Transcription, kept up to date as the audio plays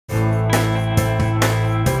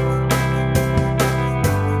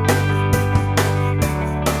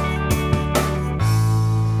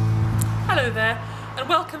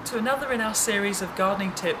to another in our series of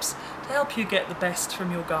gardening tips to help you get the best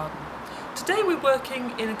from your garden. Today we're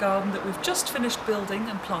working in a garden that we've just finished building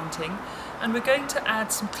and planting, and we're going to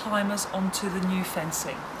add some climbers onto the new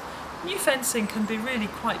fencing. New fencing can be really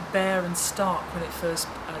quite bare and stark when it first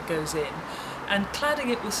goes in, and cladding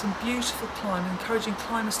it with some beautiful climbers, encouraging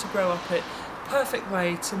climbers to grow up it, perfect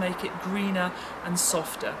way to make it greener and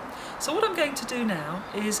softer. So what I'm going to do now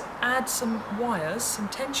is add some wires, some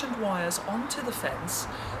tensioned wires onto the fence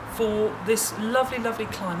for this lovely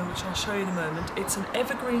climber, which I'll show you in a moment. It's an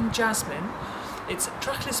evergreen jasmine. It's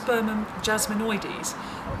Trachelospermum jasminoides.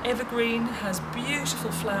 Evergreen, has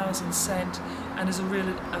beautiful flowers and scent, and is a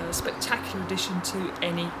really spectacular addition to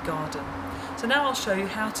any garden. So now I'll show you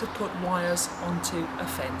how to put wires onto a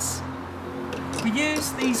fence. We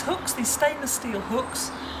use these hooks, these stainless steel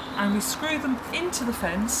hooks, and we screw them into the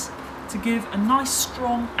fence to give a nice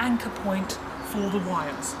strong anchor point for the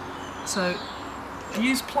wires. So I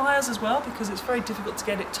use pliers as well because it's very difficult to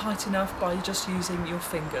get it tight enough by just using your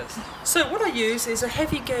fingers. So what I use is a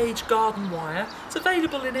heavy gauge garden wire. It's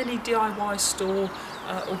available in any DIY store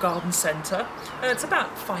or garden centre. It's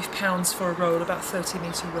about £5 for a roll, about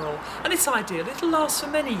 30-metre roll, and it's ideal. It'll last for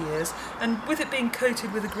many years, and with it being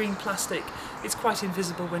coated with a green plastic, it's quite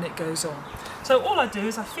invisible when it goes on. So all I do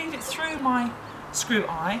is I feed it through my screw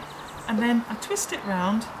eye, and then I twist it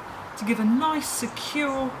round to give a nice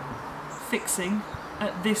secure fixing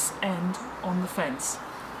at this end on the fence.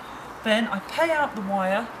 Then I pay out the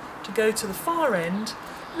wire to go to the far end.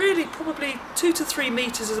 Really probably 2 to 3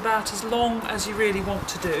 metres is about as long as you really want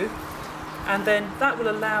to do, and then that will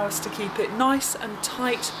allow us to keep it nice and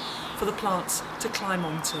tight for the plants to climb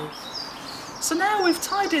onto. So now we've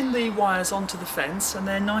tied in the wires onto the fence and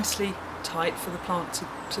they're nicely tight for the plant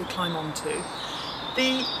to climb onto.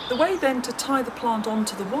 The way then to tie the plant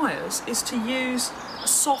onto the wires is to use a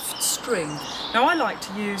soft string. Now I like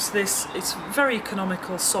to use this, it's very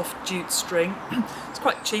economical soft jute string. It's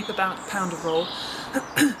quite cheap, about £1 a roll.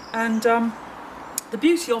 And the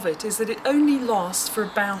beauty of it is that it only lasts for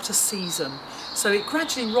about a season. So it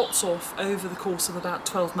gradually rots off over the course of about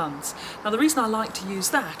 12 months. Now the reason I like to use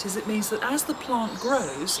that is it means that as the plant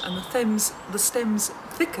grows and the stems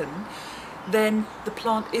thicken, then the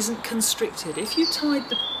plant isn't constricted. If you tied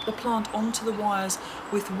the plant onto the wires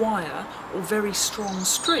with wire or very strong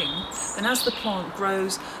string, then as the plant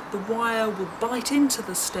grows, the wire will bite into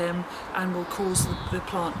the stem and will cause the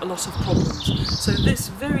plant a lot of problems. So this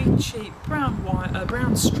very cheap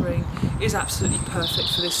brown string is absolutely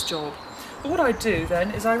perfect for this job. But what I do then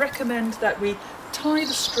is I recommend that we tie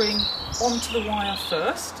the string onto the wire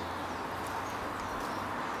first.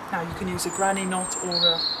 Now you can use a granny knot or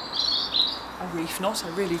a reef knot. I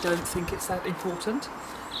really don't think it's that important.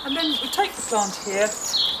 And then we take the plant here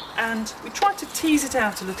and we try to tease it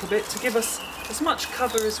out a little bit to give us as much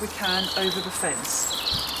cover as we can over the fence.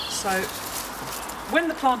 So when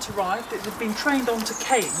the plant arrived, it had been trained onto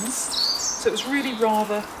canes, so it was really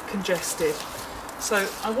rather congested. So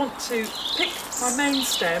I want to pick my main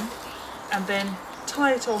stem and then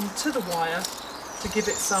tie it onto the wire to give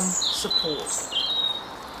it some support.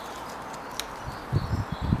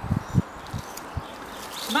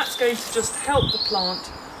 And that's going to just help the plant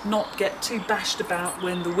not get too bashed about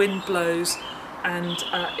when the wind blows and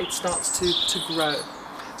it starts to grow.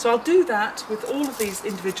 So I'll do that with all of these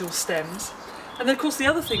individual stems. And then of course the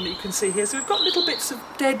other thing that you can see here is we've got little bits of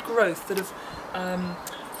dead growth that have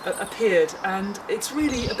appeared, and it's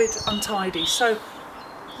really a bit untidy. So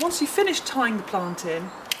once you finish tying the plant in,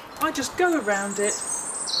 I just go around it,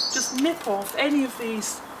 just nip off any of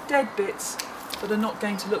these dead bits that are not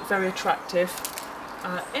going to look very attractive.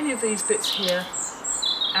 Any of these bits here,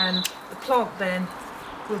 and the plant then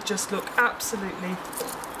will just look absolutely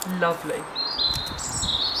lovely.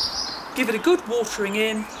 Give it a good watering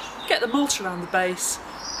in, get the mulch around the base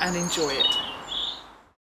and enjoy it.